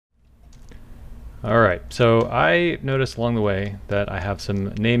Alright, so I noticed along the way that I have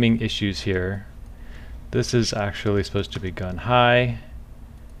some naming issues here. This is actually supposed to be gun high.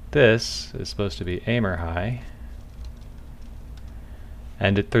 This is supposed to be aimer high.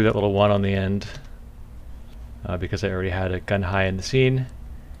 And it threw that little 1 on the end because I already had a gun high in the scene.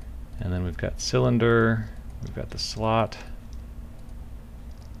 And then we've got cylinder, we've got the slot.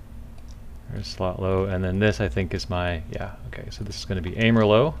 There's slot low, and then this I think is my, yeah, okay, so this is going to be aimer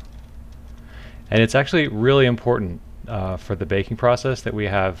low. And it's actually really important for the baking process that we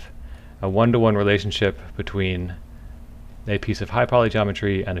have a one-to-one relationship between a piece of high poly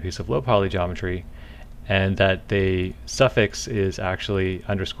geometry and a piece of low poly geometry, and that the suffix is actually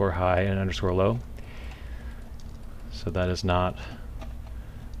underscore high and underscore low. So that is not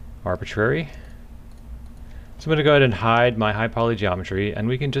arbitrary. So I'm going to go ahead and hide my high poly geometry, and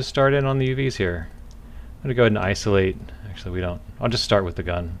we can just start in on the UVs here. I'm going to go ahead and isolate, actually we don't, I'll just start with the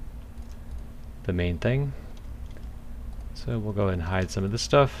gun, the main thing. So we'll go ahead and hide some of this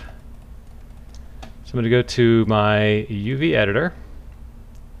stuff. So I'm going to go to my UV editor.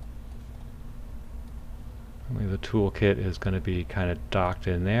 The toolkit is going to be kind of docked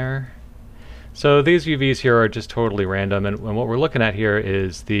in there. So these UVs here are just totally random, and what we're looking at here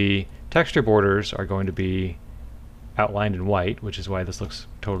is the texture borders are going to be outlined in white, which is why this looks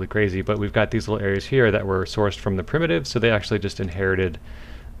totally crazy, but we've got these little areas here that were sourced from the primitive, so they actually just inherited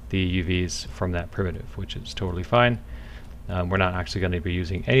the UVs from that primitive, which is totally fine. We're not actually going to be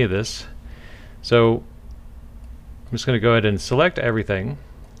using any of this. So I'm just going to go ahead and select everything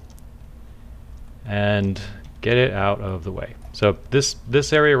and get it out of the way. So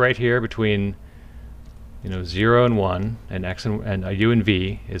this area right here between 0 and 1 and X and U and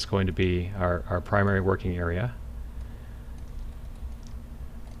V is going to be our primary working area.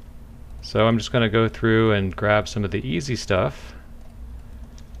 So I'm just going to go through and grab some of the easy stuff,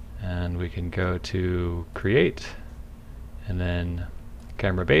 and we can go to create and then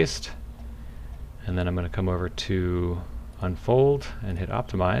camera based, and then I'm going to come over to unfold and hit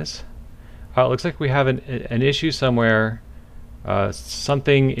optimize. It looks like we have an issue somewhere.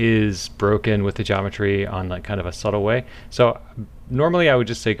 Something is broken with the geometry on like kind of a subtle way. So normally I would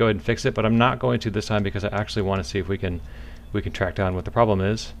just say go ahead and fix it, but I'm not going to this time because I actually want to see if we can track down what the problem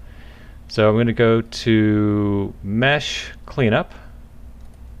is. So I'm going to go to mesh cleanup,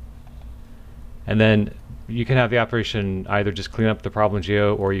 and then you can have the operation either just clean up the problem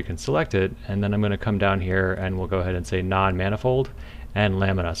geo, or you can select it, and then I'm going to come down here and we'll go ahead and say non-manifold and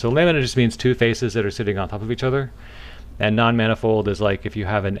lamina. So lamina just means two faces that are sitting on top of each other, and non-manifold is like if you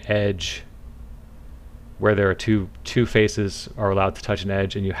have an edge where there are two faces are allowed to touch an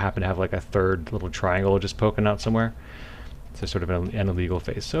edge, and you happen to have like a third little triangle just poking out somewhere. So sort of an illegal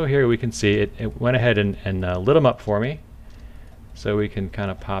face. So here we can see it went ahead and lit them up for me. So we can kind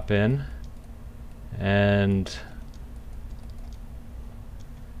of pop in, and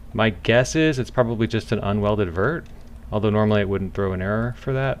my guess is it's probably just an unwelded vert, although normally it wouldn't throw an error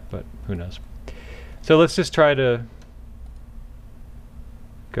for that, but who knows. So let's just try to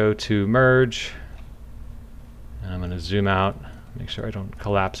go to merge, and I'm going to zoom out, make sure I don't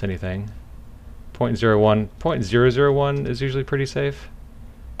collapse anything. 0.01, 0.001 is usually pretty safe.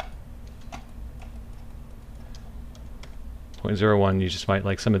 0.01, you just might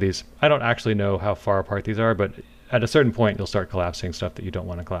like some of these. I don't actually know how far apart these are, but at a certain point you'll start collapsing stuff that you don't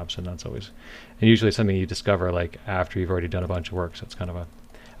want to collapse, and that's always, and usually something you discover like after you've already done a bunch of work, so it's kind of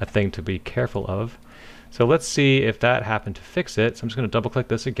a thing to be careful of. So let's see if that happened to fix it. So I'm just going to double click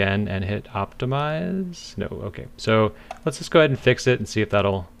this again and hit optimize. No, okay. So let's just go ahead and fix it and see if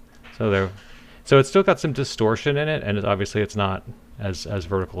that'll, so it's still got some distortion in it, and obviously it's not as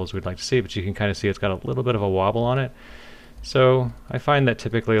vertical as we'd like to see, but you can kind of see it's got a little bit of a wobble on it. So I find that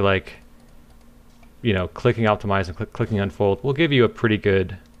typically, like, clicking optimize and clicking unfold will give you a pretty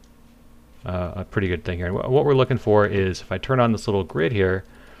good thing here. And what we're looking for is, if I turn on this little grid here,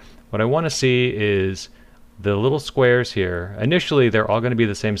 what I want to see is the little squares here. Initially they're all going to be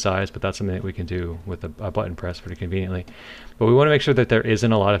the same size, but that's something that we can do with a button press pretty conveniently. But we want to make sure that there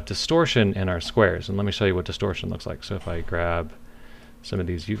isn't a lot of distortion in our squares, and let me show you what distortion looks like. So if I grab some of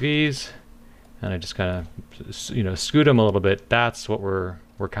these UVs and I just kind of scoot them a little bit, that's what we're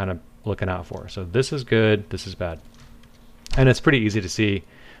kind of looking out for. So this is good, this is bad, and it's pretty easy to see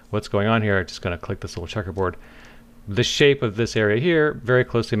what's going on here. I'm just going to click this little checkerboard. The shape of this area here very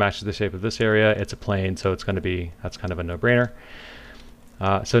closely matches the shape of this area. It's a plane, so it's going to be, that's kind of a no-brainer.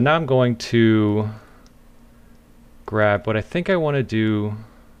 So now I'm going to grab what I think I want to do.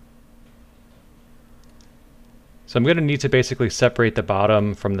 So I'm going to need to basically separate the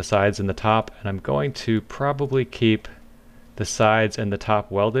bottom from the sides and the top, and I'm going to probably keep the sides and the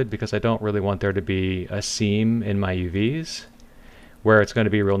top welded because I don't really want there to be a seam in my UVs where it's going to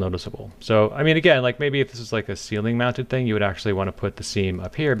be real noticeable. So, I mean, again, like maybe if this is like a ceiling mounted thing, you would actually want to put the seam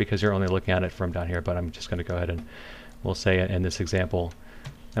up here because you're only looking at it from down here, but I'm just going to go ahead and we'll say in this example,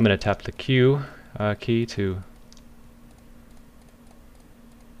 I'm going to tap the Q key to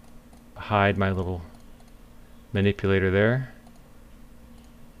hide my little manipulator there.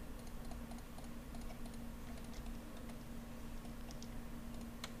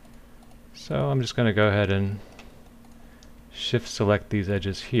 So I'm just going to go ahead and shift select these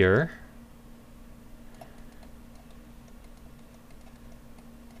edges here.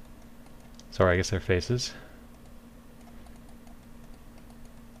 Sorry, I guess they're faces.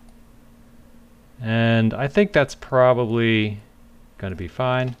 And I think that's probably going to be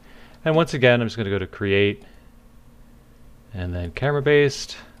fine. And once again, I'm just going to go to create and then camera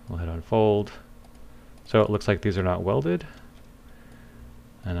based. We'll hit unfold. So it looks like these are not welded.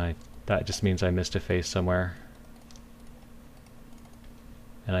 And that just means I missed a face somewhere.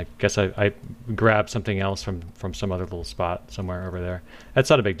 And I guess I grabbed something else from some other little spot somewhere over there. That's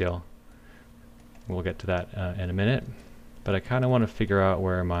not a big deal. We'll get to that in a minute. But I kind of want to figure out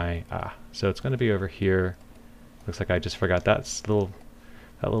where my... so it's going to be over here. Looks like I just forgot that little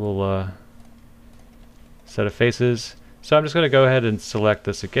set of faces. So I'm just going to go ahead and select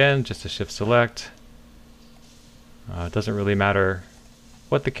this again, just to shift select. It doesn't really matter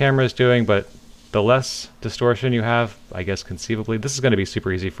what the camera is doing, but the less distortion you have, I guess conceivably, this is going to be super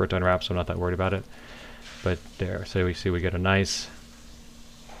easy for it to unwrap, so I'm not that worried about it. But there, so we see we get a nice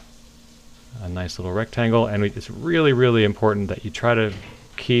little rectangle, and it's really, really important that you try to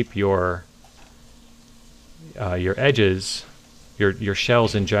keep your edges, your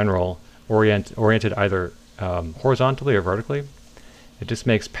shells in general, oriented either horizontally or vertically. It just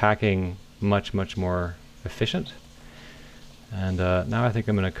makes packing much, much more efficient. And now I think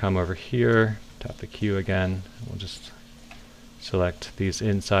I'm going to come over here, tap the Q again. We'll just select these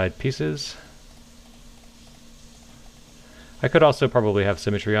inside pieces. I could also probably have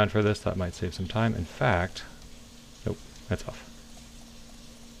symmetry on for this. That might save some time. In fact, nope, that's off.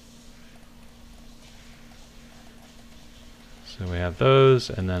 So we have those,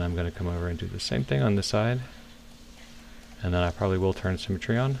 and then I'm going to come over and do the same thing on this side. And then I probably will turn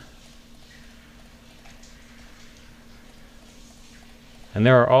symmetry on. And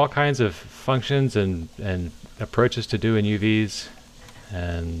there are all kinds of functions and approaches to do in UVs,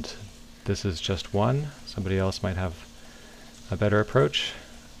 and this is just one. Somebody else might have a better approach,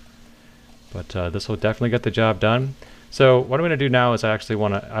 but this will definitely get the job done. So what I'm going to do now is I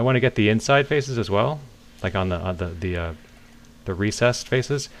want to get the inside faces as well, like on the recessed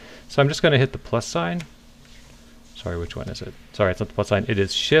faces. So I'm just going to hit the plus sign. Sorry, which one is it? Sorry, it's not the plus sign. It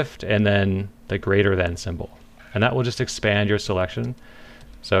is shift and then the greater than symbol, and that will just expand your selection.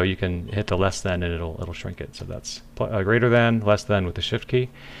 So you can hit the less than and it'll shrink it. So that's greater than, less than with the shift key.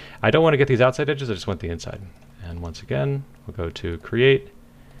 I don't want to get these outside edges, I just want the inside. And once again, we'll go to create,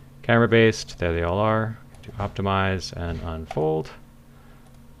 camera based, there they all are. Do optimize and unfold.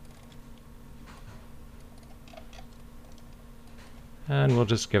 And we'll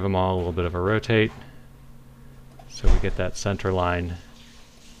just give them all a little bit of a rotate so we get that center line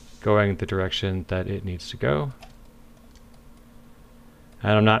going the direction that it needs to go.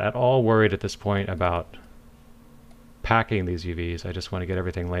 And I'm not at all worried at this point about packing these UVs. I just want to get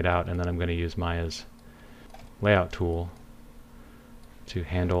everything laid out, and then I'm going to use Maya's layout tool to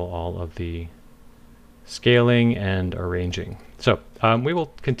handle all of the scaling and arranging. So we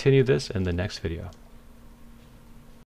will continue this in the next video.